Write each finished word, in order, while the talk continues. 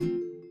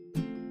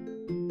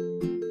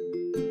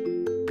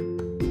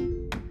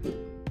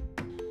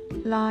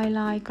ล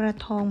อยกระ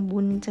ทงบุ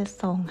ญจะ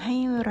ส่งให้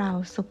เรา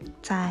สุข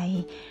ใจ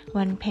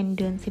วันเพ็ญเ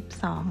ดือน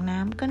12น้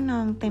ำก็น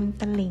องเต็ม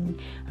ตลิ่ง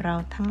เรา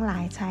ทั้งหลา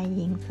ยชายห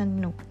ญิงส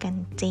นุกกัน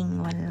จริง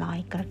วันลอย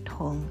กระท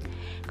ง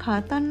ขอ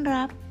ต้อน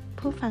รับ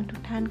ผู้ฟังทุ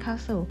กท่านเข้า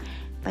สู่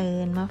ตื่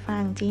นมาฟั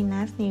ง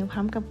Genius News พร้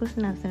อมกับผู้ส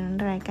นับสนุน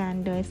รายการ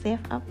โดย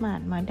Save Up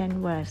Mart Modern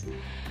Words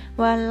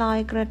วันลอย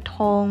กระท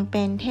งเ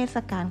ป็นเทศ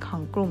กาลขอ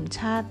งกลุ่ม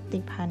ชาติ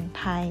พันธุ์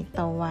ไทย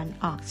ตะวัน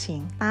ออกเฉีย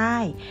งใต้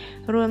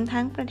รวม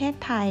ทั้งประเทศ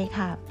ไทย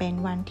ค่ะเป็น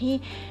วันที่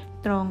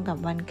ตรงกับ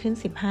วันขึ้น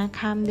15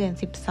ค่ำเดือน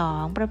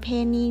12ประเพ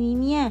ณีนี้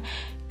เนี่ย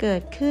เกิ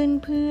ดขึ้น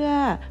เพื่อ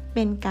เ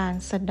ป็นการ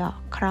สะเดาะ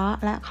เคราะห์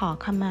และขอ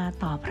ขมา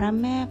ต่อพระ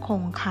แม่ค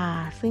งคา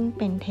ซึ่งเ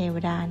ป็นเทว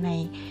ดาใน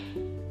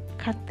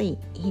คติ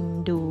ฮิน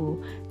ดู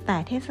แต่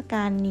เทศก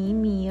าลนี้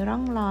มีร่อ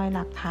งรอยห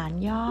ลักฐาน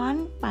ย้อน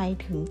ไป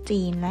ถึง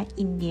จีนและ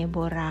อินเดียโบ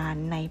ราณ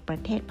ในประ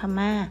เทศพ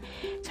ม่า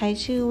ใช้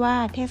ชื่อว่า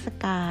เทศ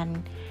กาล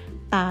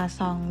ตาซ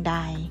องได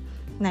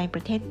ในปร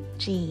ะเทศ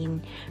จีน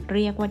เ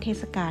รียกว่าเท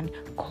ศกาล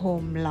โค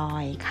มลอ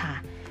ยค่ะ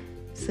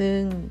ซึ่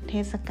งเท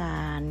ศก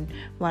าล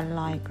วัน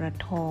ลอยกระ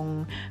ทง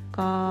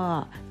ก็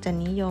จะ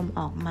นิยม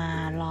ออกมา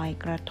ลอย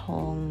กระท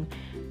ง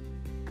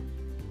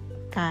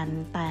กัน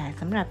แต่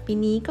สำหรับปี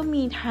นี้ก็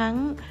มีทั้ง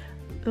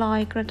ลอ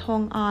ยกระท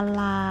งออน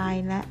ไล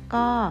น์และ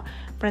ก็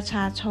ประช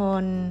าช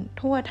น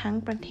ทั่วทั้ง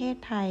ประเทศ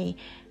ไทย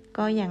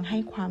ก็ยังให้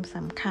ความส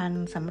ำคัญ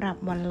สำหรับ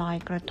วันลอย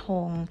กระท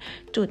ง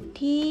จุด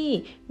ที่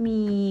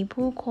มี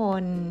ผู้ค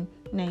น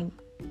ใน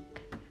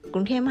ก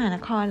รุงเทพมหาน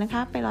ครนะค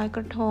ะไปลอยก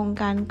ระทง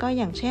กันก็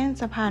อย่างเช่น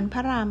สะพานพร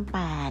ะราม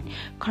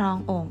8คลอง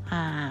โอ่ง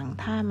อ่าง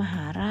ท่ามห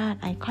าราช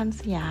ไอคอน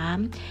สยาม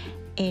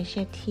เอเชี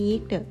ยทีค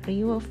เดอะริ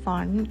เวอร์ฟร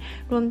อนต์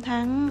รวม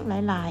ทั้งห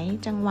ลาย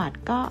ๆจังหวัด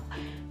ก็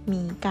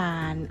มีกา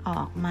รอ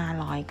อกมา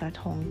ลอยกระ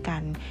ทงกั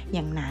นอ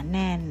ย่างหนาแ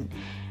น่น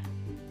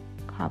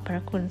ขอบพร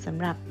ะคุณสำ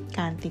หรับ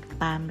การติด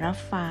ตามรับ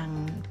ฟัง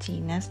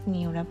Genius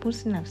News และผู้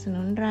สนับสนุ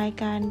นราย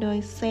การโดย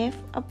Save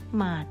Up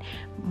Mart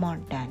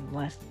Modern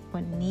Words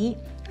วันนี้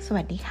ส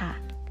วัสดีค่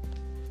ะ